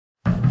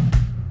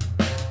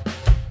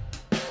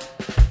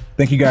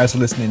Thank you guys for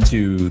listening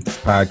to this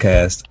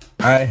podcast.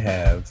 I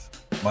have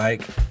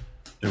Mike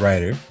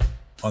DeRuyter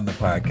on the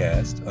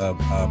podcast,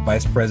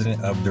 Vice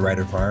President of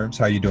DeRuyter Farms.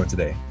 How are you doing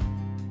today?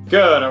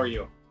 Good. How are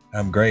you?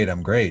 I'm great.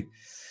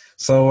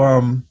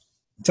 So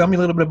tell me a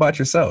little bit about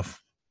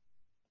yourself.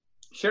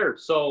 Sure.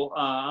 So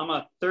I'm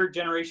a third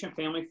generation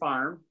family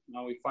farm.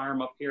 We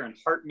farm up here in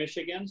Hart,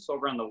 Michigan, so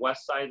over on the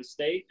west side of the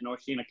state in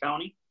Oceana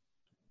County.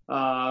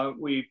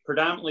 We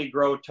predominantly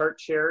grow tart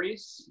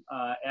cherries,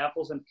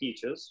 apples, and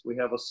peaches. We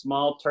have a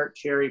small tart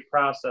cherry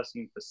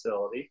processing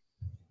facility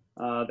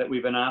that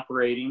we've been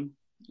operating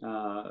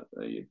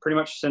pretty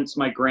much since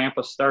my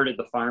grandpa started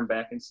the farm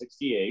back in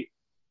 '68.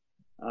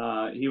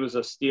 He was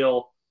a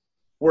steel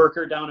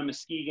worker down in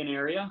Muskegon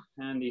area,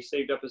 and he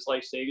saved up his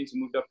life savings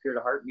and moved up here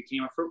to Hart and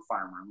became a fruit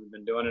farmer. And we've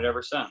been doing it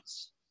ever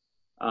since.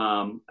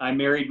 I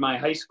married my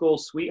high school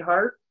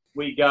sweetheart.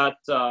 I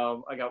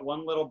got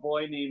one little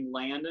boy named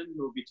Landon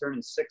who will be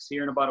turning 6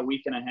 here in about a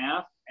week and a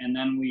half. And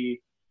then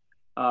we,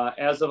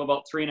 as of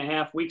about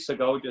 3.5 weeks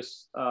ago,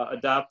 just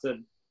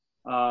adopted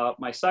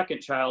my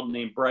second child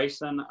named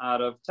Bryson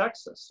out of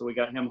Texas. So we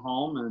got him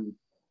home,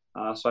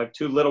 and so I have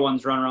 2 little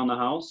ones running around the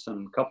house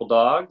and a couple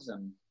dogs,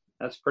 and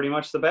that's pretty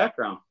much the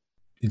background.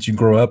 Did you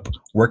grow up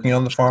working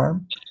on the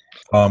farm?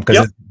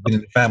 Because It's been in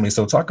the family.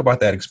 So talk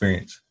about that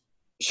experience.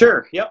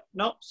 Sure. Yep.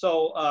 Nope.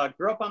 So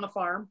grew up on the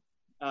farm.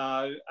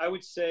 I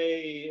would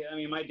say,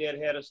 my dad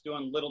had us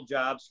doing little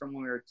jobs from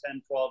when we were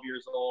 10, 12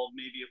 years old.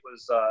 Maybe it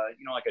was,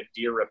 like a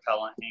deer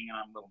repellent hanging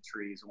on little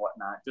trees and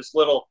whatnot. Just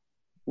little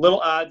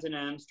odds and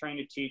ends trying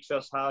to teach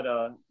us how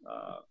to,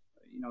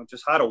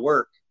 just how to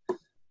work.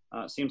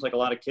 It seems like a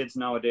lot of kids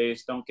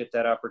nowadays don't get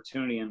that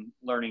opportunity in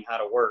learning how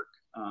to work.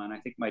 And I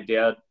think my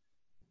dad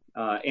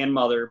and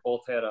mother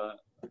both had a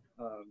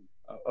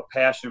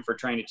passion for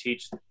trying to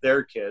teach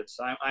their kids.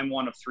 I'm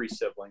one of 3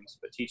 siblings,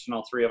 but teaching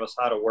all 3 of us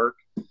how to work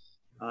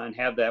and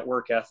have that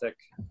work ethic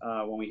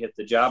when we hit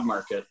the job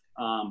market.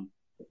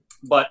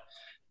 But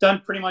done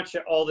pretty much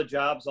all the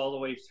jobs all the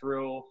way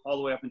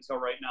up until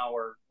right now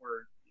we're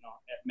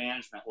at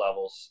management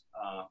levels.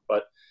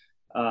 But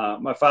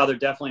my father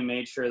definitely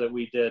made sure that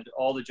we did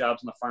all the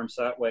jobs on the farm,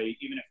 so that way,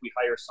 even if we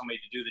hire somebody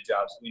to do the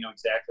jobs, we know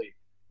exactly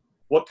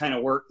what kind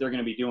of work they're going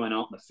to be doing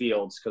out in the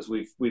fields, because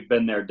we've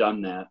been there,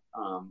 done that.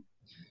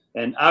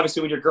 And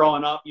obviously when you're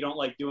growing up, you don't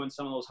like doing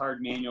some of those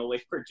hard manual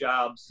labor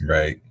jobs.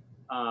 Right.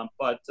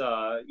 But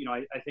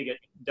I think it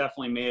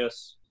definitely made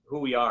us who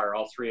we are,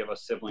 all 3 of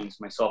us siblings,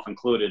 myself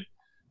included,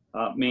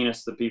 made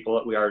us the people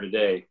that we are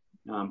today.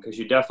 Because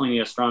you definitely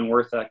need a strong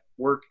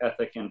work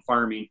ethic in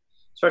farming,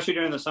 especially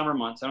during the summer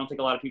months. I don't think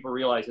a lot of people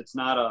realize it's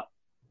not a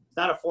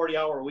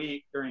 40-hour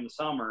week during the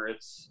summer.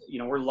 It's,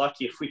 we're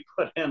lucky if we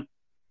put in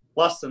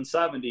less than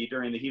 70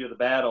 during the heat of the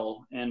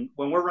battle. And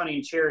when we're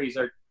running cherries,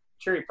 our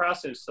cherry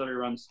processing facility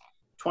runs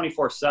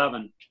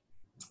 24/7.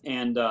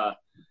 And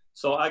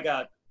so I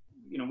got,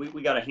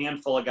 we got a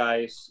handful of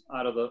guys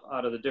out of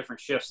the different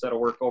shifts that'll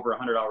work over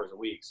 100 hours a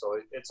week. So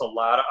it's a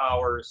lot of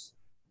hours.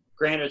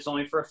 Granted, it's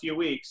only for a few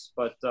weeks,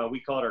 but we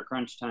call it our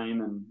crunch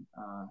time, and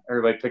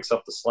everybody picks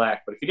up the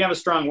slack. But if you don't have a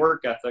strong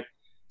work ethic,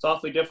 it's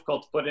awfully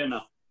difficult to put in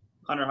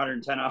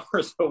 110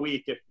 hours a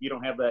week if you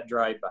don't have that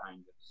drive behind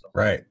you. So.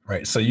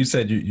 Right. So you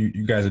said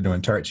you guys are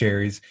doing tart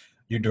cherries.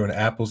 You're doing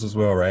apples as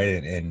well,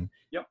 right? And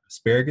yep.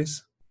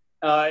 Asparagus?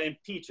 And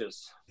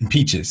peaches.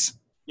 Peaches.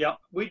 Yeah.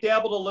 We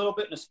dabbled a little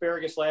bit in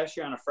asparagus last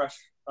year on a fresh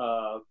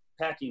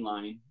packing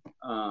line.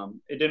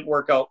 It didn't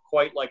work out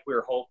quite like we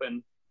were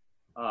hoping.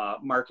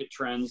 Market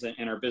trends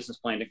and our business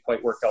plan didn't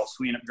quite work out, so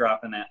we ended up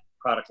dropping that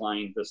product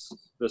line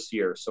this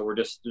year. So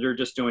they're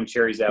just doing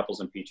cherries, apples,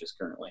 and peaches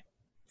currently.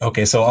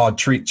 Okay, so all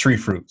tree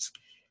fruits.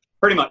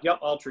 Pretty much, yep.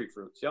 All tree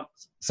fruits, yep.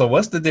 So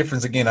what's the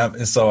difference again?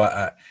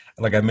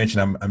 Like I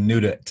mentioned, I'm new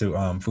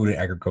to food and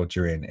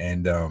agriculture,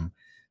 and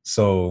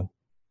so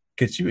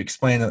could you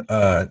explain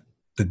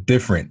the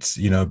difference,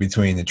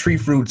 between the tree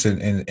fruits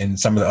and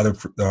some of the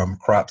other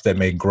crops that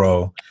may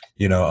grow,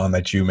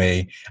 that you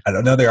may? I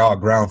don't know they're all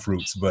ground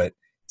fruits, but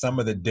some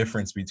of the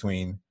difference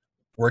between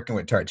working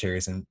with tart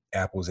cherries and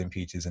apples and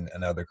peaches and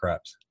other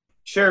crops.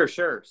 Sure.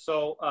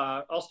 So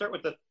I'll start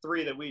with the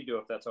 3 that we do,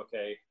 if that's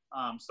okay.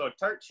 So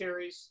tart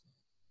cherries,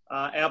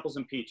 apples,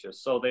 and peaches.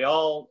 So they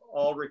all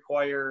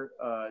require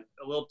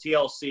a little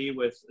TLC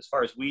with as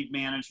far as weed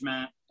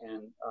management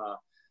and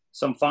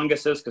some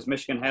funguses, because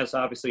Michigan has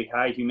obviously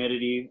high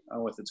humidity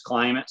with its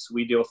climate. So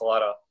we deal with a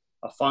lot of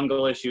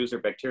fungal issues or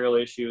bacterial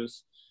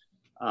issues.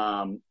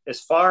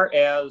 As far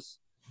as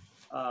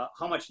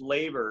how much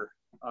labor,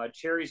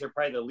 cherries are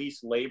probably the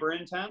least labor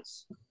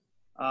intense.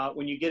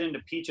 When you get into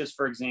peaches,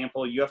 for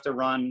example, you have to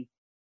run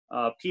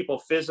people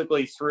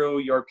physically through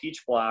your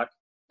peach block,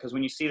 because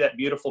when you see that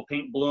beautiful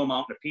pink bloom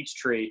out in a peach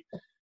tree,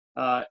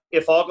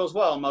 if all goes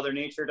well, Mother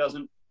Nature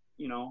doesn't,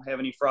 have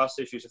any frost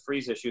issues or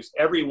freeze issues,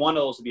 every one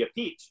of those will be a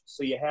peach.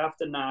 So you have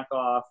to knock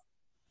off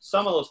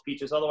some of those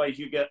peaches. Otherwise,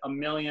 you get a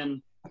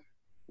million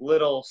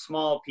little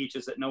small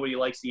peaches that nobody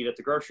likes to eat at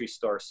the grocery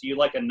store. So you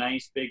like a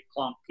nice big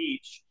plump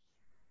peach.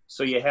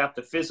 So you have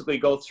to physically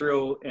go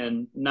through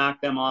and knock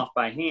them off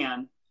by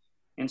hand.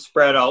 and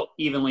spread out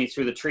evenly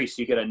through the tree.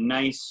 So you get a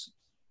nice,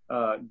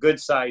 good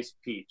sized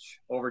peach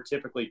over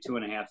typically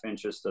 2.5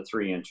 inches to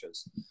 3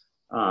 inches.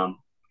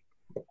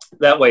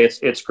 That way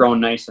it's grown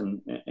nice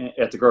and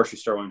at the grocery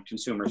store when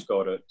consumers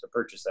go to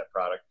purchase that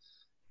product.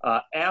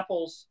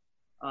 Apples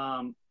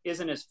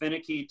isn't as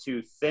finicky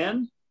to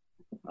thin,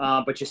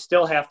 but you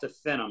still have to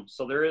thin them.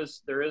 So there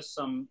is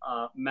some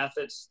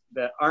methods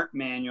that aren't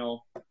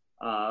manual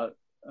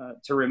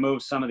to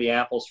remove some of the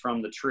apples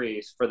from the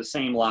trees for the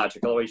same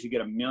logic. Otherwise, you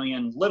get a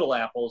million little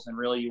apples, and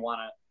really you want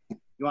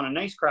a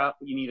nice crop,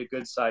 but you need a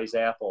good size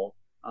apple.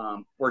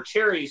 Where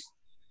cherries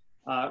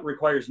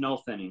requires no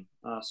thinning,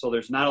 so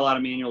there's not a lot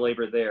of manual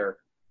labor there.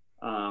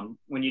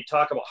 When you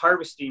talk about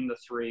harvesting the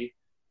three,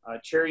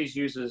 cherries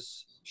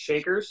uses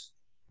shakers,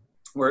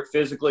 where it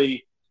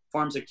physically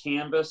forms a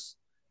canvas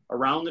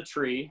around the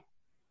tree,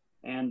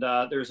 and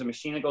there's a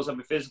machine that goes up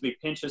and physically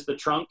pinches the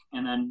trunk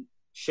and then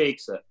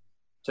shakes it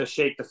to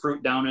shake the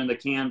fruit down in the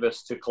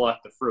canvas to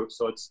collect the fruit.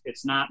 So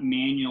it's not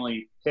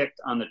manually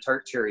picked on the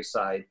tart cherry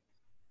side,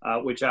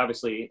 which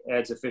obviously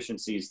adds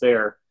efficiencies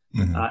there.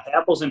 Mm-hmm.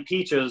 Apples and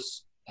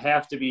peaches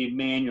have to be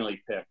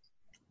manually picked.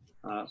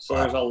 So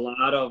wow. There's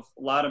a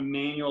lot of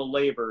manual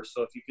labor.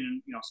 So if you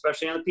can,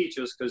 especially on the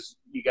peaches, because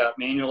you got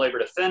manual labor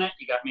to thin it,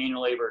 you got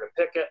manual labor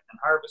to pick it and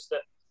harvest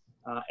it.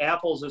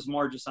 Apples is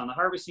more just on the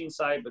harvesting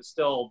side, but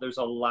still there's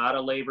a lot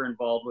of labor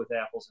involved with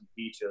apples and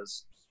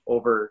peaches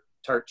over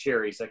tart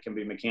cherries that can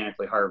be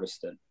mechanically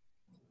harvested.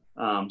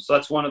 So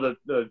that's one of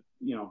the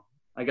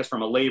I guess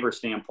from a labor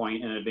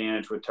standpoint, an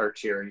advantage with tart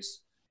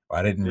cherries.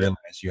 I didn't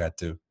realize you had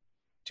to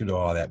do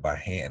all that by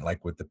hand,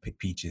 like with the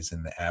peaches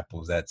and the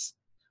apples. That's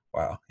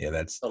wow. Yeah,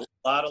 that's a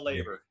lot of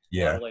labor.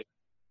 Yeah.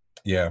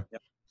 Yeah.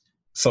 Yep.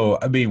 So,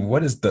 I mean,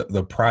 what is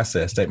the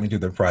process? Take me through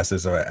the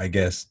process. I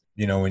guess,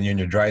 when you're in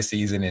your dry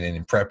season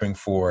and prepping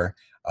for,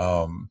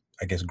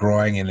 I guess,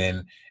 growing, and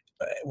then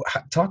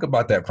talk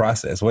about that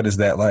process. What is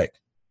that like?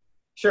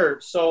 Sure.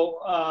 So,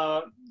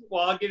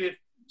 I'll give you,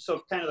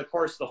 kind of the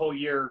course of the whole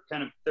year,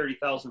 kind of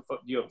 30,000 foot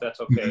view, if that's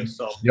okay. Mm-hmm.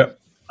 So, yep.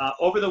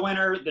 Over the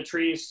winter, the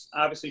trees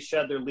obviously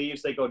shed their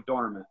leaves. They go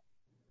dormant.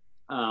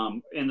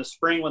 In the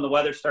spring, when the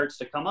weather starts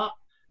to come up,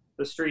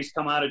 the trees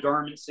come out of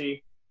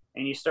dormancy,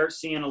 and you start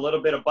seeing a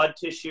little bit of bud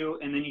tissue,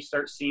 and then you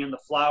start seeing the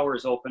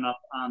flowers open up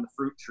on the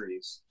fruit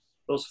trees.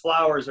 Those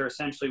flowers are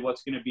essentially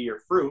what's going to be your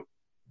fruit,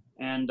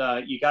 and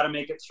you got to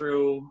make it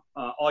through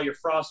all your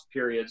frost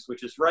periods,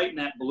 which is right in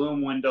that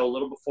bloom window, a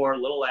little before, a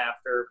little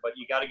after, but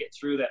you got to get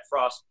through that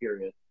frost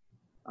period.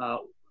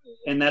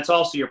 And that's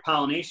also your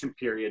pollination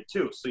period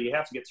too. So you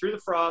have to get through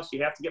the frost,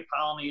 you have to get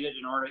pollinated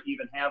in order to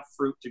even have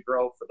fruit to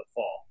grow for the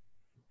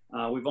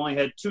fall. We've only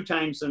had 2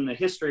 times in the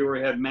history where we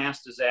had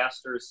mass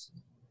disasters.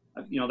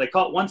 They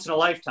call it once in a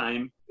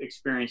lifetime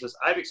experiences.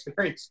 I've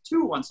experienced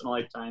 2 once in a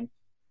lifetime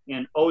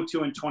in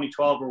 2002 and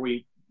 2012, where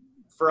we,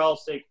 for all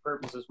sake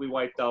purposes, we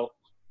wiped out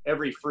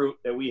every fruit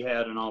that we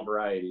had in all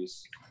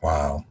varieties.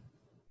 Wow.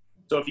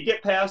 So if you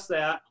get past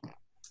that,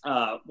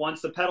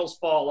 once the petals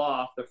fall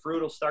off, the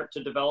fruit will start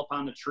to develop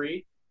on the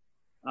tree.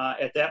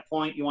 At that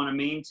point, you want to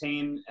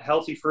maintain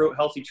healthy fruit,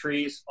 healthy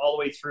trees all the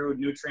way through,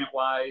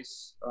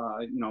 nutrient-wise,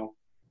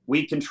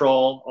 weed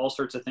control, all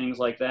sorts of things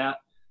like that.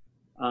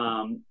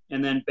 And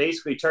then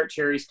basically tart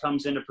cherries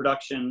comes into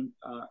production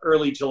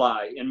early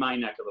July in my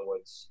neck of the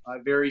woods.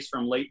 It varies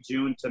from late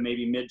June to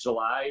maybe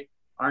mid-July.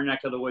 Our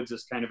neck of the woods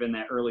is kind of in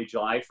that early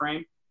July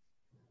frame.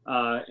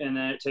 And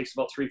then it takes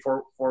about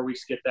 3-4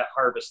 weeks to get that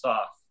harvest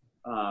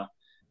off.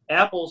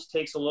 Apples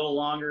takes a little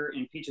longer,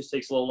 and peaches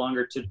takes a little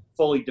longer to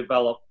fully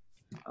develop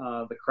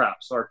the crop.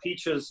 So our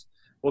peaches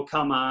will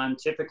come on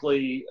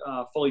typically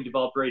fully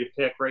developed, ready to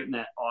pick right in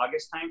that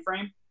August time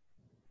frame.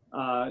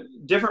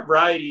 Different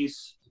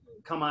varieties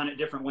come on at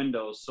different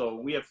windows. So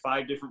we have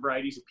 5 different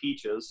varieties of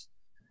peaches,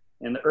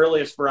 and the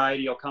earliest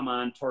variety will come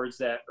on towards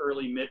that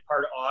early mid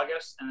part of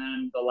August, and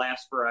then the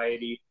last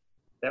variety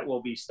that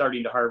will be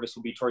starting to harvest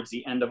will be towards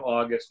the end of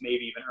August,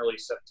 maybe even early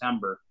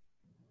September.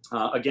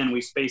 Again,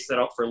 we space that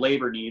out for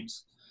labor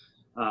needs,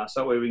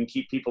 so that way we can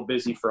keep people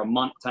busy for a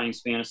month time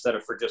span instead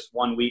of for just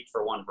 1 week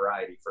for one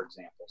variety, for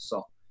example.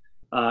 So,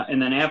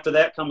 and then after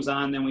that comes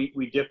on, then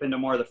we dip into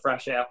more of the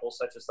fresh apples,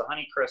 such as the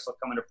Honeycrisp will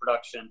come into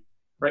production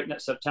right in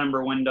that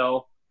September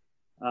window,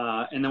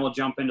 and then we'll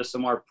jump into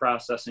some more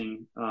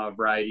processing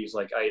varieties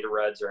like Ida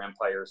Reds or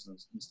Empires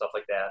and stuff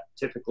like that.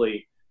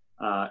 Typically,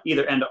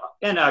 either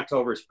end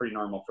October is pretty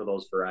normal for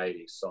those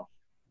varieties. So.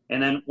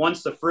 And then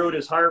once the fruit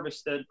is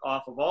harvested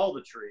off of all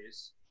the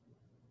trees,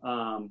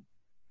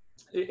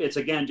 it's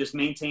again just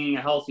maintaining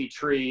a healthy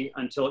tree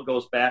until it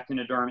goes back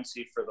into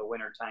dormancy for the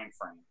winter time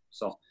frame.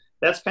 So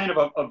that's kind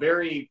of a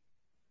very,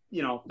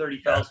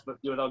 30,000 foot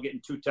view without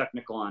getting too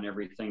technical on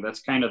everything. That's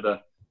kind of the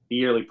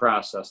yearly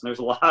process. And there's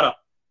a lot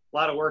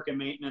of work and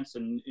maintenance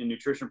and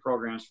nutrition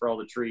programs for all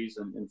the trees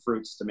and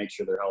fruits to make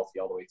sure they're healthy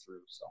all the way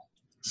through.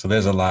 So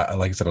there's a lot,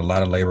 like I said, a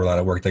lot of labor, a lot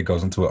of work that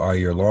goes into it all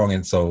year long.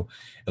 And so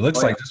it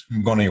looks like just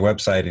from going to your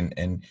website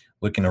and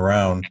looking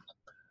around,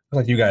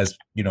 like you guys,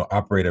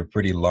 operate a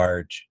pretty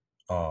large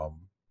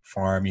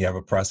farm. You have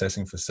a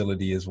processing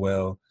facility as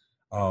well.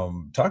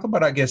 Talk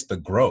about, I guess, the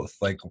growth,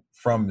 like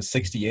from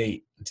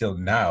 68 until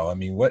now. I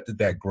mean, what did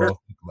that Sure. growth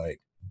look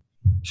like?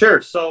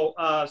 Sure. So,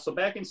 so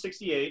back in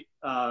 '68,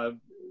 well,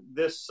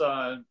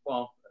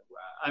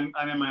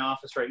 I'm in my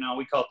office right now.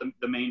 We call it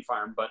the main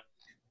farm, but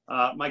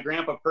my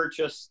grandpa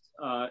purchased.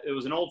 It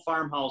was an old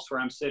farmhouse where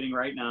I'm sitting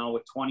right now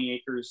with 20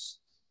 acres,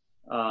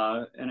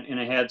 and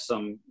it had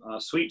some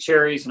sweet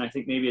cherries and I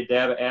think maybe a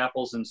dab of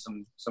apples and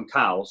some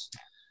cows.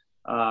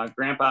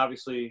 Grandpa,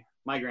 obviously,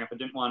 my grandpa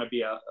didn't want to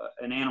be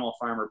an animal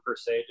farmer per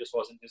se. It just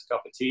wasn't his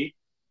cup of tea.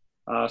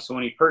 So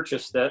when he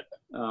purchased it,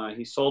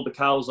 he sold the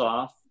cows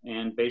off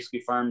and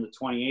basically farmed the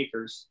 20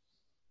 acres.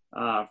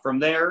 From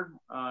there,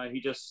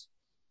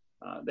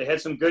 they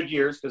had some good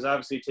years because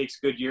obviously it takes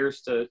good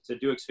years to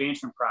do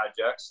expansion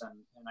projects.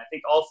 And I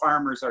think all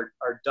farmers are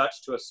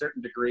Dutch to a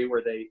certain degree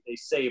where they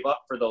save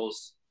up for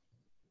those,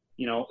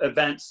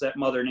 events that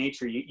Mother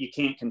Nature, you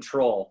can't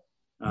control.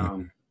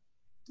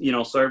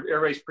 Mm-hmm. So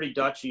everybody's pretty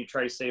Dutch and you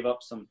try to save up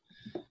some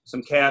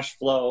cash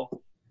flow.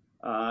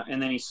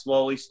 And then he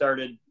slowly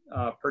started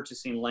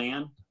purchasing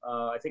land.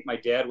 I think my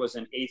dad was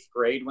in 8th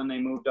grade when they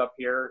moved up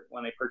here,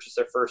 when they purchased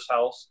their first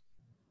house,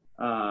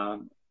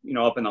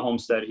 up in the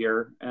homestead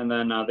here. And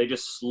then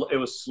it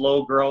was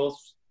slow growth,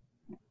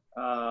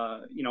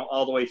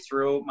 all the way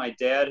through. My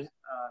dad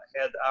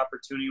had the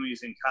opportunity when he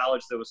was in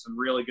college. There was some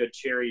really good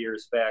cherry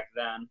years back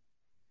then.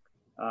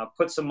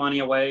 Put some money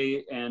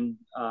away and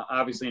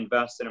obviously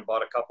invested and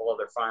bought a couple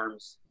other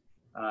farms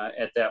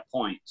at that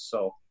point.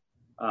 So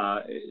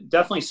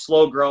definitely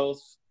slow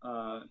growth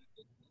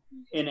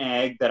in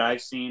ag that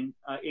I've seen.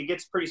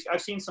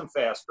 I've seen some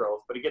fast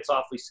growth, but it gets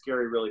awfully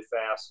scary really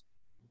fast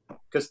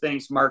because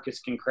markets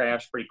can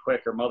crash pretty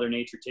quick, or Mother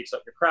Nature takes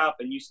up your crop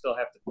and you still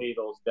have to pay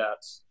those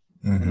debts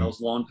and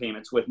those loan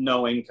payments with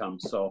no income.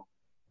 So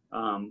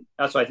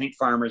that's why I think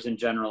farmers in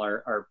general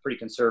are pretty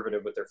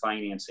conservative with their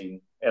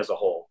financing as a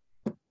whole.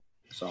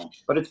 So,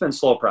 but it's been a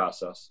slow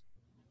process.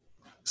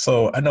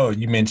 So I know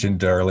you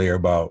mentioned earlier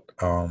about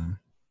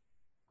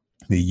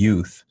the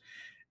youth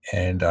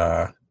and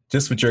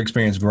just with your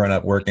experience growing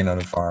up working on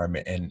a farm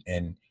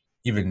and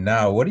even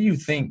now, what do you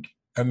think?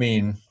 I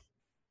mean,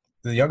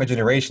 the younger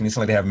generation, it's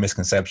like they have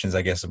misconceptions,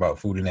 I guess, about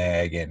food and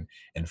ag and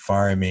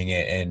farming.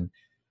 And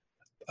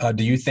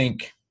do you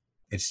think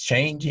it's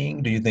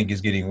changing? Do you think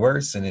it's getting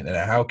worse? And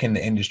how can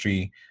the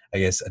industry, I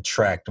guess,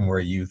 attract more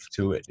youth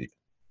to it?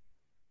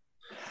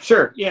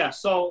 Sure. Yeah.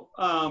 So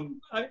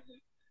I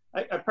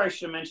probably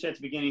should have mentioned at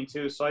the beginning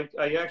too. So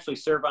I actually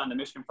serve on the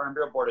Michigan Farm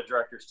Bureau Board of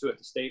Directors too at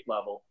the state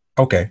level.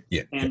 Okay.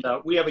 Yeah. And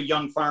we have a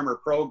young farmer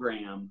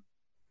program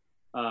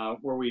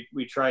where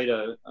we try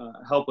to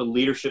help with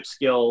leadership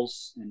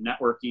skills and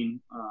networking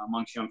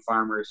amongst young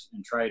farmers,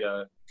 and try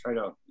to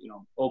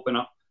open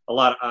up a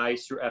lot of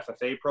eyes through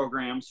FFA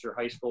programs through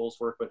high schools.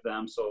 Work with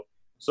them so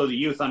the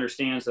youth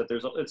understands that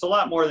it's a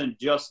lot more than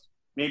just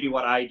maybe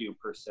what I do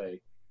per se.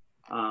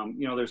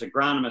 There's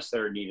agronomists that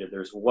are needed.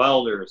 There's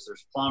welders.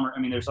 There's plumber. I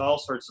mean, there's all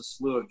sorts of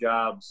slew of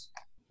jobs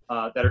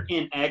that are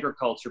in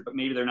agriculture, but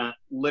maybe they're not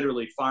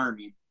literally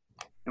farming.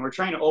 And we're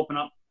trying to open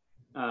up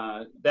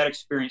that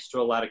experience to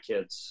a lot of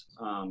kids.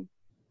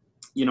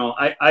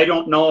 I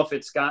don't know if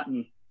it's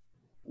gotten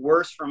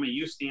worse from a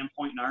youth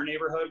standpoint in our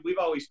neighborhood. We've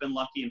always been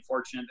lucky and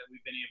fortunate that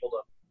we've been able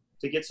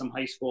to get some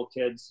high school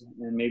kids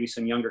and maybe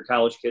some younger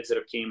college kids that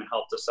have came and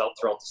helped us out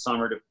throughout the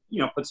summer to,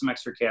 put some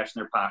extra cash in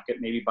their pocket,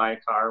 maybe buy a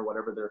car,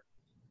 whatever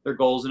their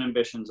goals and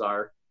ambitions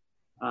are.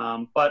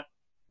 But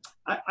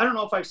I don't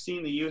know if I've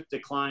seen the youth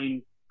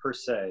decline per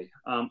se.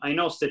 I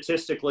know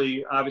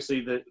statistically,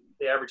 obviously the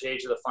average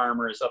age of the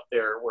farmer is up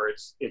there where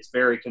it's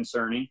very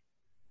concerning.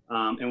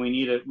 And we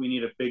need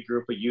a big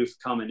group of youth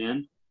coming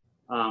in.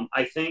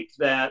 I think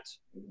that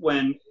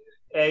when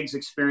ag's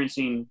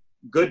experiencing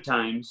good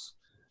times,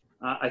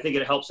 I think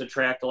it helps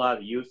attract a lot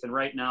of youth. And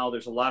right now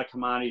there's a lot of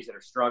commodities that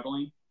are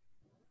struggling.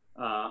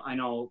 I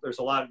know there's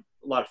a lot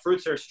of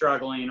fruits that are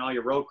struggling. All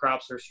your row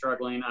crops are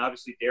struggling.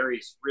 Obviously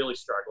dairy's really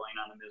struggling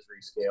on the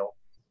misery scale.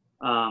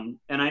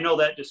 And I know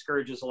that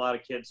discourages a lot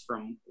of kids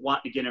from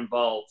wanting to get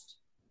involved.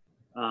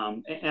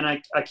 And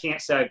I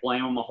can't say I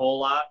blame them a whole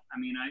lot. I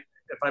mean,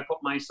 if I put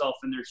myself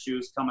in their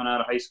shoes coming out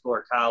of high school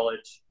or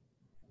college,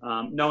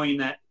 knowing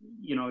that,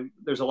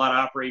 there's a lot of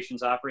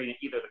operations operating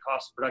at either the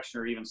cost of production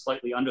or even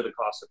slightly under the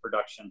cost of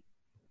production,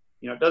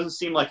 it doesn't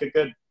seem like a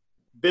good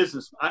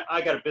business.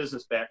 I got a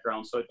business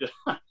background, so it just,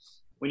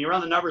 when you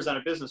run the numbers on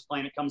a business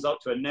plan, it comes out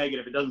to a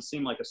negative. It doesn't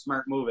seem like a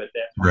smart move at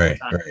that point in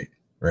time.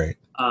 Right.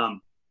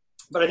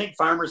 But I think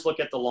farmers look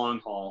at the long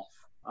haul.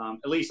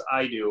 At least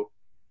I do.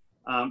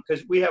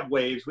 Because we have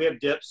waves, we have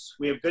dips,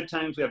 we have good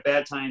times, we have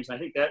bad times. And I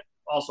think that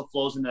also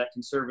flows into that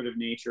conservative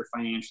nature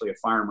financially of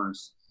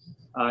farmers.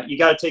 You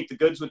got to take the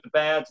goods with the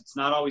bads. It's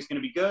not always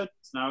going to be good.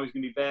 It's not always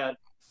going to be bad.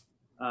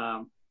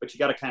 But you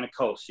got to kind of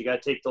coast. You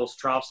got to take those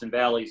troughs and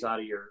valleys out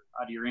of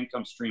your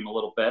income stream a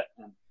little bit.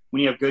 And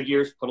when you have good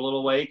years, put a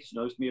little away because you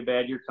know there's going to be a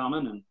bad year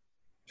coming, and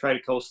try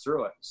to coast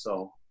through it.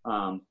 So,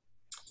 I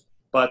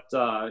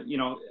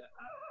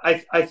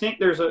think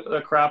there's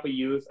a crop of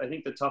youth. I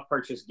think the tough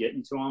part's just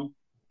getting to them,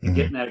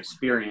 getting that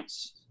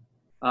experience.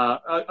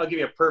 I'll give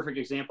you a perfect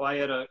example. I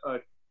had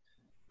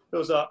there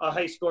was a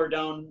high schooler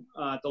down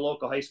at the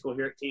local high school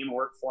here at Team who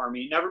worked for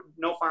me.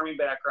 No farming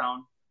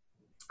background.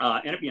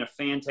 Ended up being a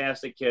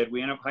fantastic kid.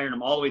 We ended up hiring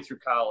him all the way through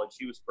college.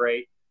 He was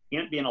great. He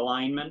ended up being a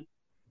lineman.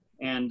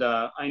 And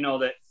I know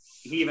that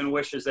he even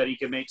wishes that he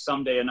could make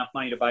someday enough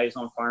money to buy his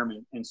own farm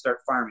and start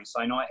farming.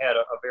 So I know it had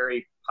a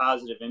very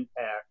positive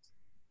impact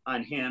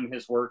on him,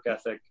 his work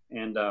ethic,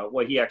 and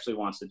what he actually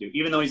wants to do.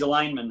 Even though he's a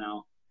lineman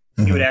now,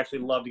 he would actually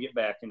love to get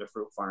back into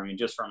fruit farming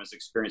just from his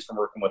experience from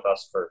working with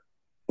us for,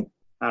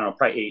 I don't know,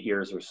 probably 8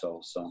 years or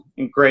so. So,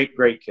 and great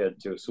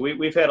kid too. So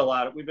we've had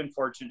we've been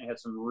fortunate to have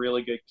some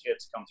really good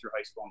kids come through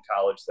high school and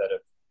college that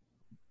have,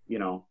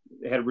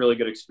 they had really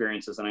good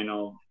experiences. And I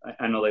know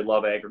they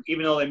love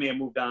even though they may have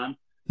moved on,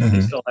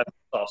 they still have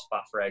a soft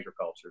spot for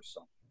agriculture.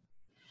 So.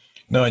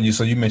 No, and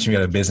you mentioned you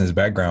had a business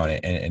background,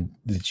 and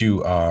did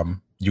you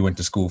went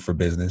to school for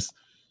business?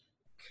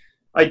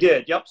 I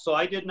did. Yep. So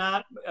I did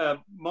not.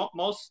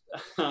 Most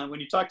when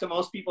you talk to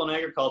most people in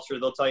agriculture,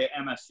 they'll tell you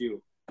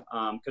MSU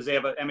because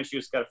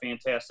MSU's got a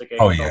fantastic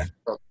agriculture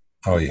program.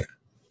 Oh yeah.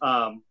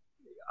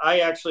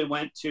 I actually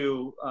went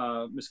to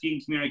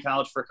Muskegon Community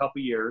College for a couple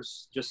of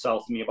years, just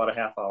south of me, about a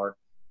half hour,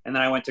 and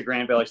then I went to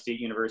Grand Valley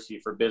State University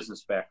for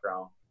business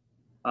background,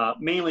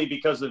 mainly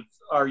because of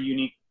our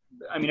unique.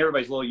 I mean,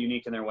 everybody's a little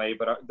unique in their way,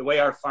 but the way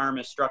our farm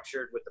is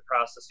structured with the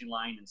processing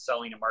line and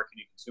selling and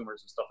marketing to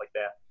consumers and stuff like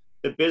that,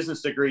 the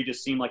business degree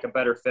just seemed like a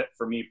better fit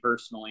for me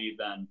personally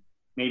than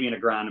maybe an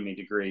agronomy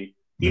degree.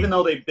 Even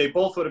though they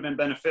both would have been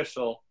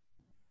beneficial,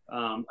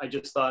 I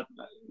just thought,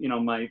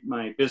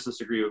 my business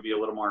degree would be a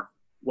little more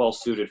well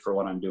suited for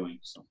what I'm doing.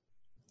 So.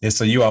 Yeah.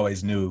 So you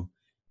always knew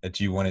that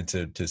you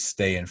wanted to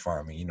stay in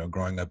farming,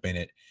 growing up in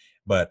it,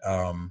 but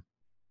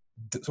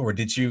or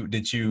did you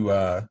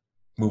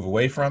move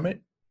away from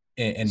it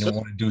and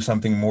want to do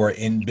something more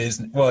in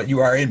business? Well, you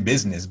are in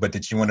business, but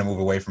did you want to move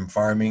away from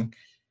farming?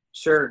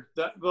 Sure.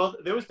 Well,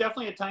 there was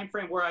definitely a time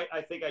frame where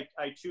I think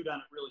I chewed on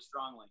it really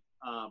strongly.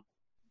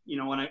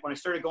 When I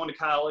started going to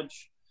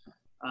college,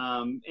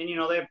 and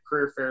they have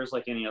career fairs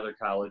like any other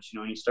college,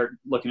 and you start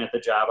looking at the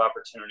job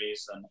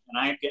opportunities, and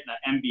I am getting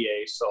an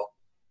MBA, so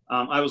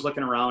I was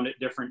looking around at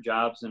different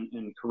jobs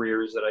and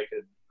careers that I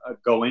could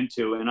go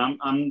into, and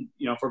I'm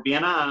for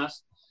being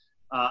honest,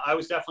 I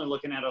was definitely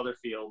looking at other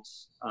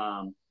fields.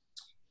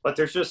 But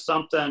there's just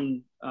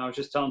something, I was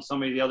just telling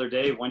somebody the other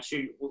day, when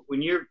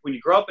you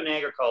grow up in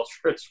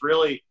agriculture, it's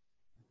really,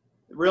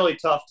 really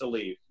tough to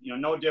leave.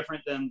 No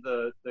different than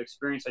the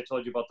experience I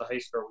told you about the high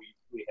school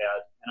we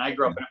had. And I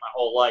grew up in it my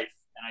whole life.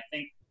 And I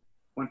think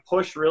when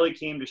push really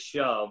came to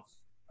shove,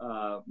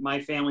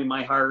 my family,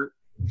 my heart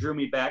drew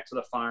me back to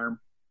the farm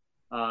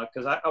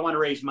because I want to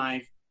raise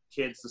my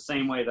kids the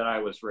same way that I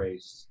was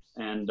raised.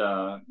 And,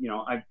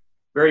 I'm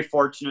very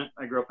fortunate.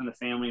 I grew up in the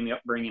family and the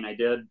upbringing I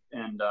did,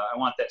 and I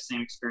want that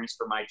same experience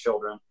for my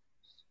children.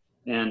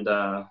 And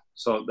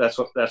so that's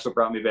what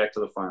brought me back to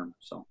the farm.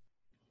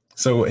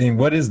 So, and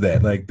what is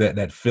that like?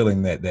 That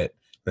feeling that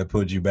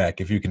pulled you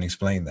back? If you can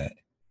explain that.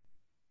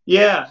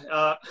 Yeah,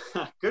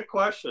 good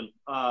question.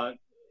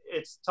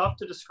 It's tough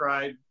to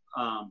describe.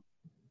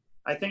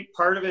 I think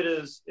part of it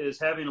is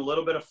having a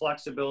little bit of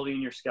flexibility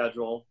in your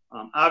schedule.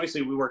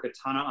 Obviously, we work a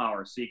ton of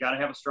hours, so you got to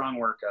have a strong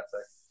work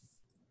ethic.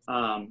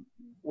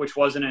 Which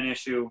wasn't an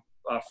issue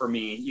for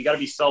me. You got to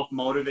be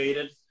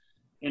self-motivated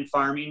in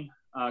farming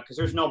because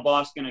there's no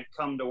boss going to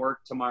come to work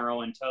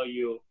tomorrow and tell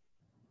you,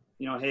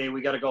 hey, we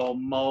got to go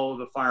mow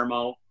the farm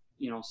out,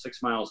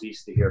 6 miles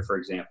east of here, for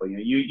example.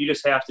 You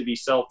just have to be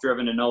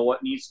self-driven to know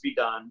what needs to be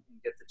done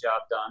and get the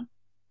job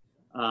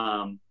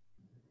done.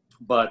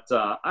 But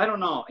I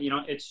don't know.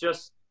 It's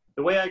just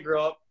the way I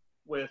grew up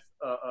with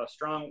a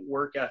strong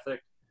work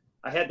ethic.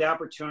 I had the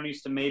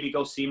opportunities to maybe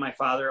go see my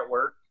father at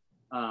work.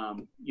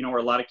 Where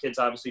a lot of kids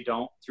obviously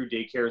don't through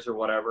daycares or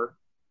whatever.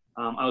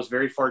 I was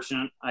very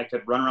fortunate. I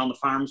could run around the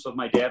farms with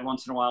my dad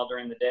once in a while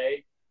during the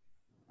day.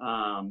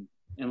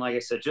 And like I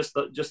said,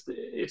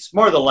 it's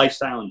more the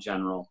lifestyle in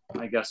general,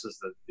 I guess is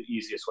the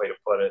easiest way to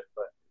put it,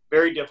 but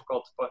very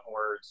difficult to put in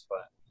words,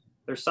 but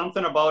there's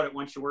something about it.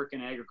 Once you work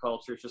in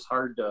agriculture, it's just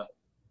hard to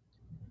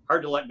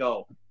let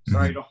go.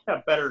 Sorry, I don't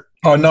have better.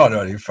 Oh, no,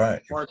 you're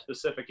fine. More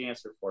specific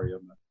answer for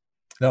you.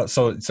 No,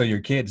 so your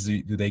kids,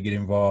 do they get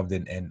involved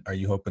and are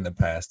you hoping to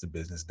pass the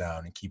business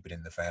down and keep it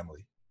in the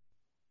family?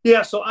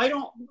 Yeah, so I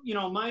don't,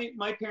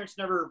 my parents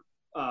never,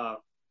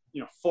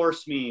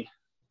 forced me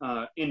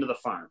into the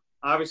farm.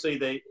 Obviously,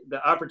 the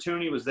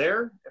opportunity was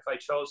there if I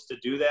chose to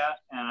do that,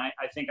 and I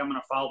think I'm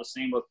going to follow the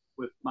same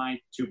with my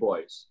two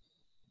boys.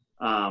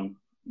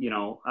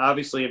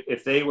 Obviously,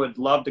 if they would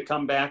love to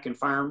come back and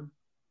farm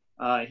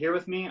here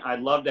with me, I'd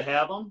love to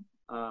have them,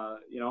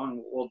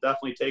 and we'll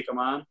definitely take them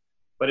on.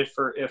 But if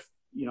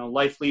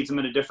life leads them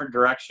in a different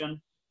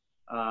direction,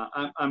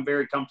 I'm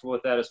very comfortable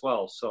with that as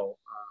well. So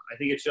I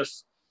think it's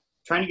just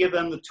trying to give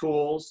them the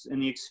tools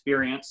and the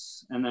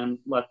experience and then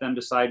let them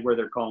decide where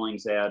their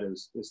calling's at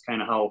is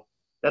kind of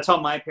that's how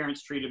my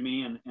parents treated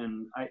me.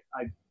 And I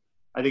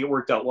think it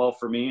worked out well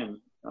for me. And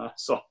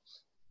so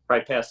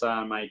probably pass that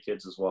on my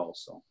kids as well.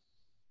 So.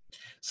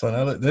 So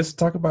now let's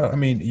talk about. I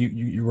mean,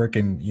 you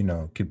working.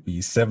 Could be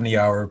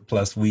 70-hour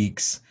plus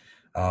weeks.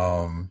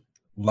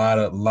 Lot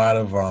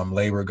of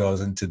labor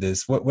goes into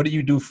this. What do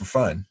you do for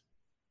fun?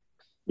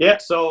 Yeah,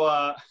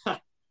 so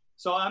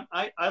so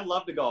I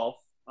love to golf.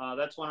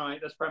 That's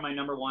probably my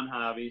number one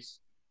hobbies.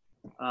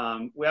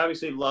 We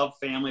obviously love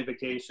family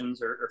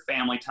vacations or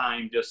family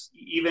time, just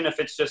even if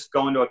it's just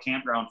going to a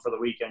campground for the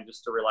weekend,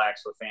 just to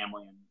relax with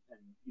family and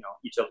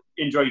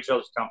enjoy each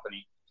other's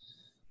company.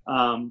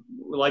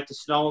 We like to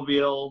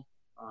snowmobile,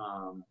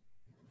 um,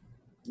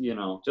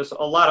 just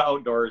a lot of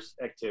outdoors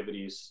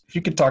activities. If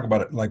you could talk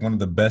about it, like one of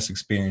the best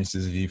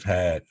experiences you've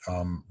had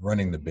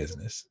running the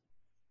business.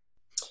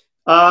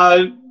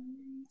 Uh,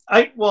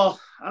 I don't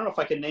know if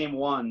I can name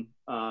one.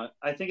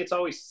 I think it's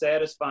always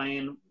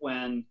satisfying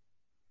when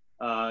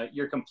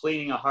you're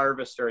completing a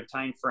harvest or a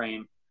time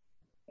frame,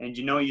 and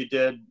you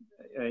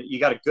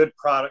got a good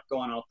product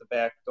going out the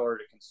back door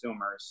to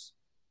consumers,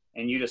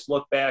 and you just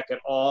look back at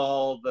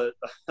all the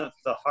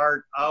the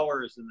hard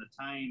hours and the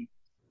time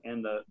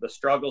and the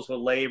struggles with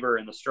labor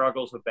and the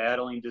struggles with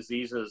battling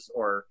diseases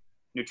or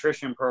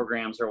nutrition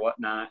programs or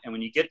whatnot. And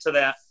when you get to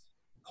that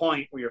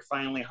point where you're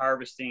finally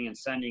harvesting and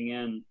sending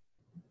in,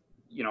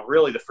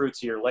 really the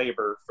fruits of your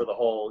labor for the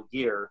whole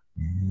year,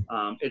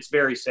 Mhm. it's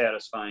very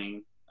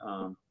satisfying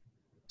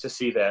to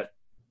see that,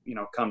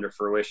 come to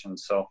fruition.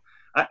 So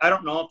I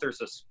don't know if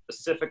there's a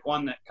specific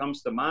one that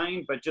comes to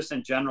mind, but just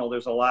in general,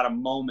 there's a lot of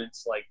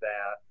moments like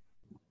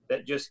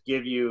that just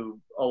give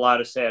you a lot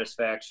of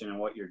satisfaction in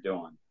what you're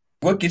doing.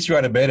 What gets you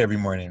out of bed every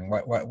morning?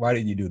 Why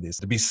did you do this?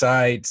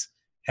 Besides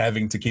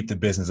having to keep the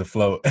business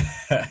afloat,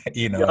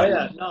 you Yeah, know.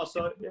 yeah, no.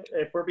 So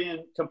if we're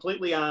being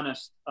completely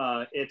honest,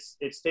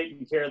 it's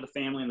taking care of the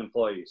family and the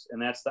employees,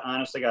 and that's the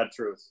honest to God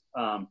truth.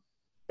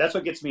 That's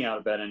what gets me out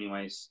of bed,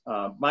 anyways.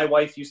 My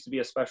wife used to be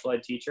a special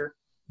ed teacher,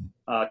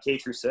 K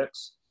through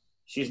 6.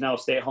 She's now a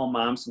stay-at-home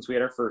mom since we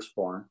had our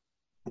firstborn,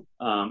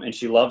 and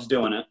she loves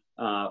doing it.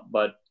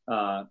 But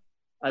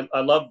I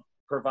love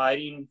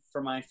providing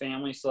for my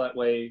family, so that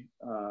way,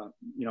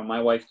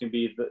 my wife can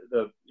be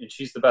and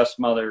she's the best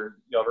mother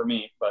you'll ever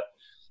meet. But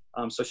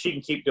so she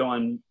can keep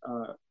doing,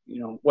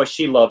 what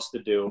she loves to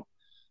do,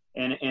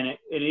 and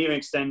it even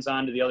extends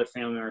on to the other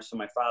family members. So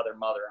my father,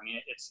 mother. I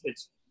mean,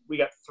 it's we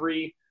got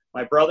three.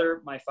 My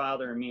brother, my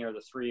father, and me are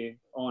the three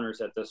owners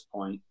at this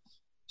point.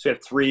 So we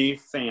have three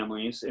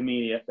families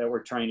immediate that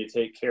we're trying to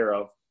take care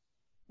of.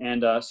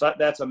 And so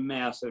that's a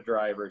massive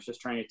driver. It's just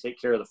trying to take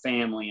care of the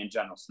family in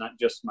general. It's not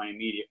just my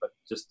immediate, but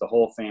just the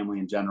whole family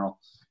in general.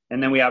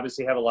 And then we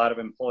obviously have a lot of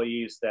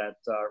employees that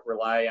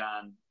rely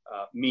on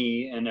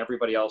me and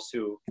everybody else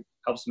who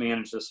helps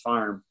manage this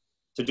farm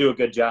to do a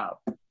good job.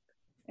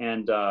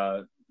 And,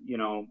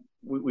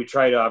 we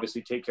try to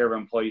obviously take care of our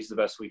employees the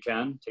best we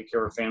can, take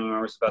care of our family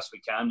members the best we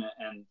can.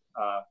 And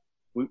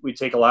we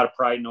take a lot of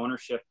pride and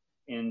ownership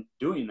in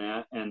doing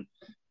that. And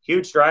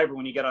huge driver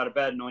when you get out of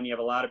bed, knowing you have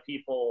a lot of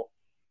people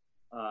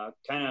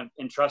kind of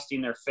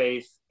entrusting their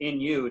faith in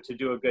you to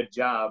do a good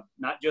job,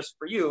 not just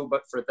for you,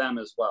 but for them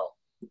as well.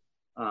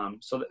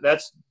 So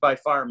that's by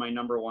far my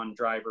number one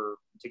driver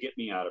to get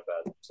me out of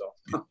bed. So,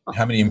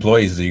 How many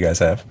employees do you guys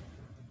have?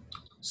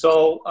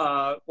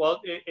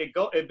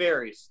 it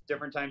varies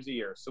different times of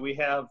year. So we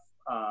have,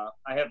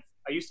 I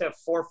used to have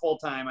 4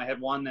 full-time. I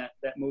had one that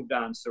moved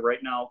on. So right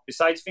now,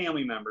 besides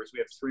family members, we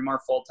have 3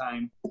 more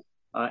full-time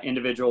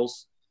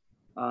individuals.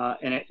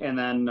 And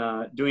then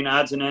doing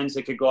odds and ends,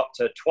 it could go up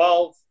to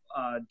 12.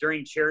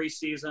 During cherry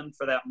season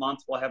for that month,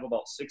 we'll have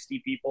about 60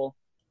 people.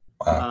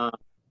 Wow.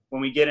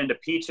 When we get into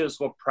peaches,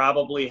 we'll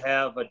probably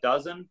have a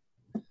dozen.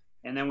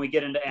 And then we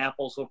get into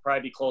apples, we'll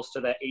probably be close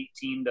to that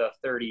 18 to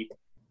 30,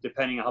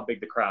 depending on how big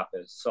the crop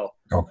is. So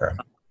Okay.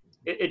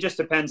 it just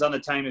depends on the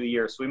time of the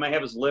year. So we might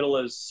have as little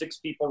as 6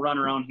 people run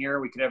around here.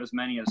 We could have as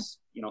many as,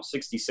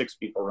 66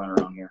 people run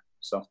around here.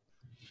 So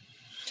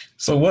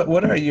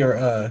what are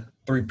your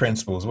 3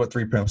 principles? What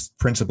 3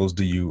 principles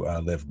do you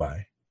live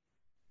by?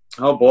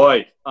 Oh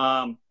boy.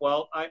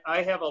 Well,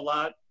 I have a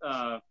lot.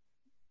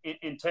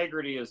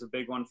 Integrity is a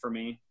big one for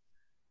me.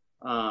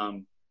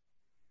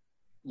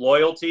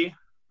 Loyalty,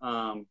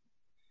 and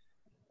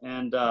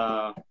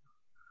I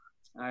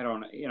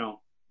don't know.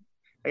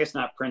 I guess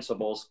not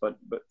principles, but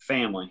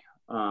family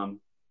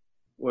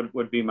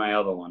would be my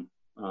other one.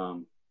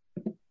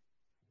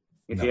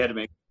 If No, you had to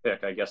make a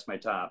pick, I guess my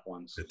top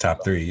ones. the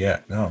top 3.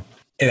 Yeah, no.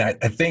 And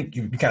I think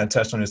you kind of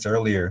touched on this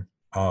earlier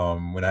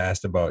when I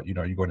asked about, you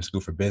going to school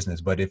for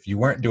business. But if you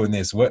weren't doing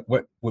this, what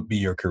would be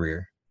your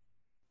career?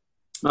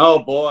 Oh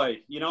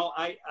boy,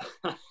 I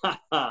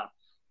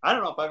I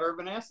don't know if I've ever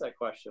been asked that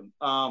question.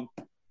 I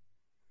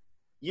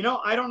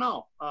don't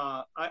know.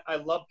 I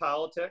love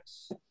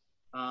politics,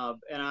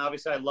 and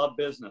obviously I love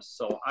business.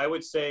 So I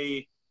would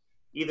say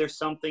either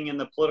something in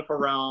the political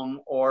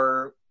realm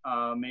or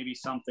maybe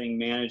something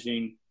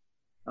managing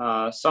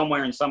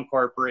somewhere in some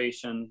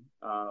corporation.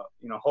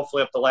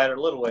 Hopefully up the ladder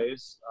a little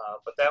ways.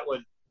 But that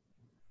would,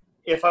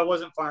 if I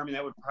wasn't farming,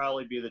 that would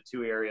probably be the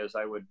 2 areas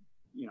I would,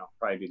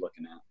 probably be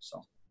looking at.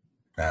 So.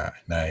 Ah,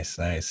 nice,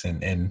 nice.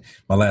 And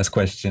my last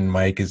question,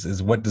 Mike,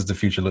 is what does the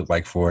future look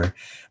like for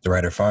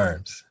DeRuyter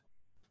Farms?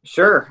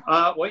 Sure.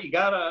 Well, you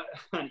gotta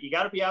you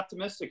gotta be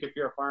optimistic if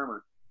you're a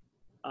farmer.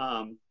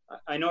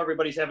 I know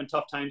everybody's having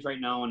tough times right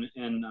now,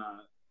 and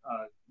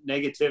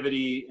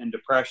negativity and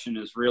depression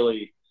is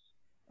really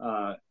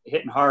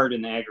hitting hard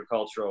in the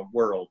agricultural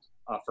world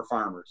for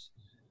farmers.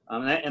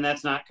 And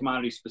that's not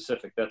commodity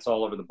specific. That's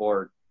all over the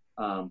board.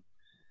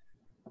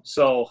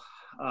 So,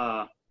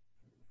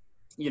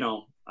 you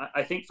know,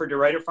 I think for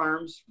DeRuyter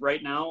Farms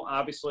right now,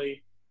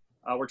 obviously,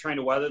 we're trying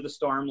to weather the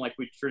storm like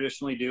we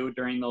traditionally do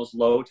during those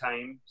low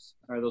times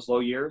or those low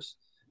years.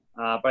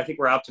 But I think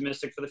we're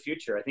optimistic for the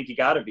future. I think you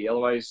got to be.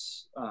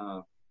 Otherwise,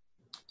 you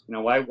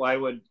know, why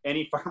would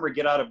any farmer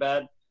get out of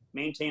bed,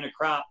 maintain a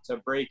crop to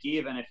break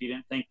even if you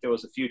didn't think there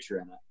was a future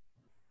in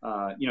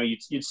it? You know,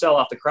 you'd sell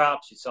off the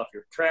crops, you'd sell off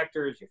your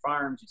tractors, your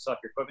farms, you'd sell off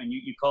your equipment.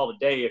 You call it a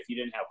day if you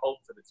didn't have hope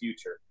for the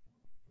future.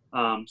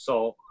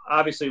 So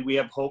obviously we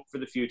have hope for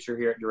the future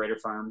here at DeRuyter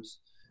Farms,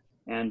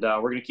 and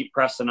we're going to keep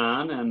pressing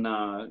on, and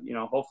you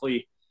know,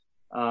 hopefully,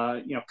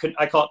 you know,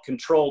 I call it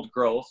controlled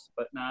growth,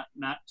 but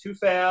not too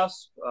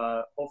fast.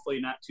 Hopefully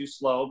not too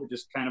slow, but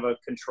just kind of a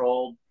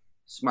controlled,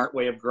 smart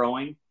way of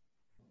growing,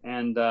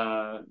 and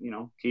you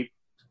know,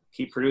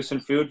 keep producing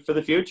food for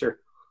the future.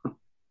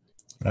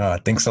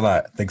 Thanks a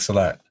lot. Thanks a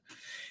lot.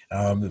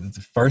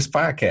 The first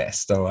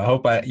podcast, so I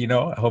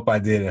hope I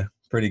did a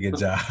pretty good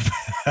job.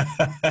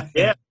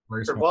 Yeah.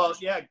 Well,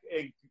 yeah.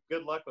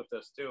 Good luck with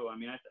this too. I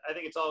mean, I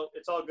think it's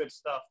all good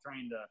stuff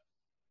trying to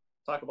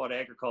talk about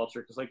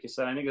agriculture, because, like you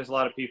said, I think there's a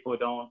lot of people who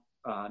don't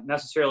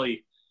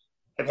necessarily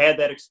have had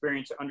that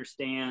experience to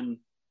understand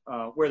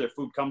where their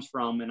food comes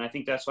from, and I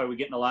think that's why we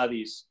get in a lot of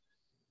these,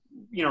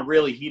 you know,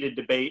 really heated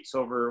debates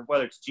over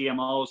whether it's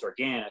GMOs,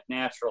 organic,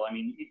 natural. I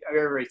mean,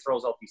 everybody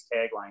throws out these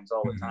taglines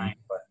all the time,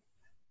 but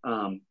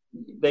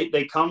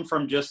they come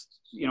from just,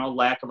 you know,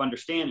 lack of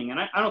understanding. And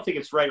I don't think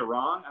it's right or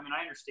wrong. I mean,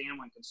 I understand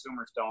when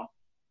consumers don't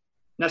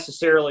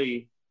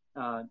necessarily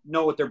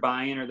know what they're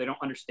buying, or they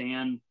don't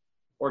understand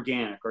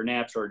organic or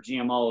natural or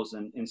GMOs.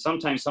 And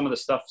sometimes some of the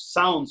stuff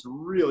sounds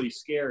really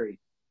scary.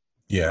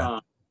 Yeah.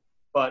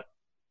 But,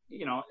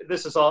 you know,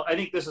 I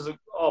think this is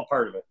all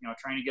part of it, you know,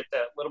 trying to get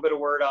that little bit of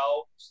word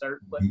out,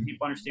 start letting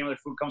people understand where their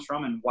food comes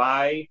from and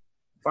why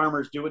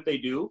farmers do what they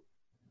do.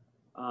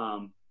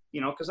 You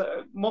know, because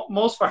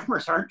most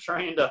farmers aren't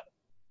trying to,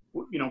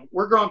 you know,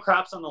 we're growing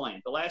crops on the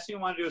land. The last thing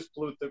we want to do is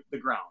pollute the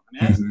ground.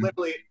 I mean,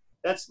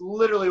 that's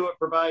literally what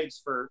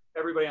provides for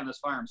everybody on this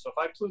farm. So if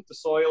I pollute the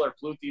soil or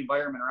pollute the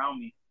environment around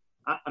me,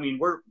 I mean,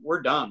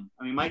 we're done.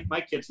 I mean,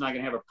 my kid's not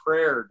going to have a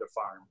prayer to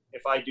farm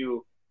if I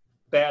do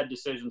bad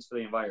decisions for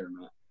the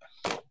environment.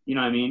 You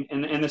know what I mean?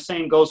 And the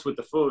same goes with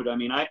the food. I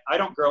mean, I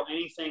don't grow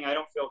anything I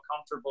don't feel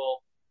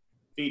comfortable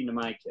feeding to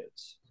my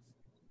kids.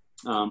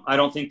 I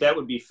don't think that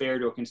would be fair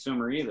to a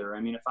consumer either. I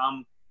mean,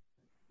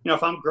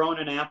 if I'm growing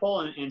an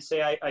apple and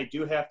say I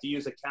do have to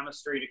use a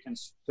chemistry to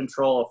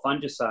control a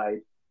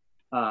fungicide,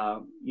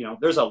 you know,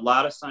 there's a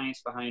lot of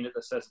science behind it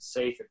that says it's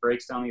safe. It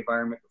breaks down the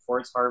environment before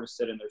it's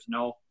harvested, and there's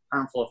no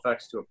harmful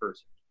effects to a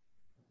person.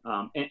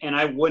 And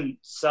I wouldn't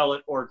sell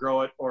it or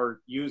grow it or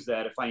use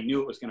that if I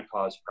knew it was going to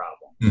cause a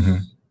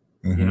problem.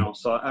 You know,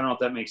 so I don't know if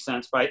that makes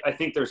sense, but I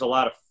think there's a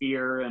lot of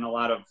fear and a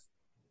lot of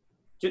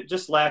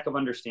just lack of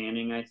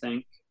understanding, I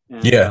think.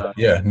 And,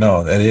 yeah,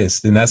 no, that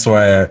is. And that's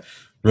why I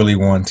really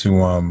want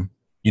to,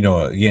 you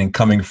know, again,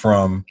 coming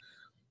from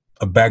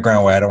a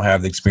background where I don't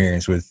have the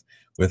experience with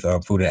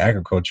food and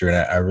agriculture, and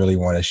I really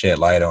want to shed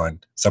light on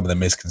some of the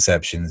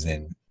misconceptions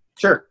and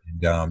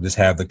just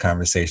have the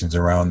conversations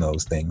around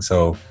those things.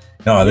 So,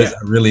 no, I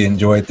really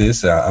enjoyed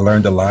this. I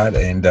learned a lot,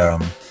 and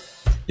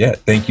yeah,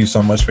 thank you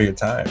so much for your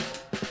time.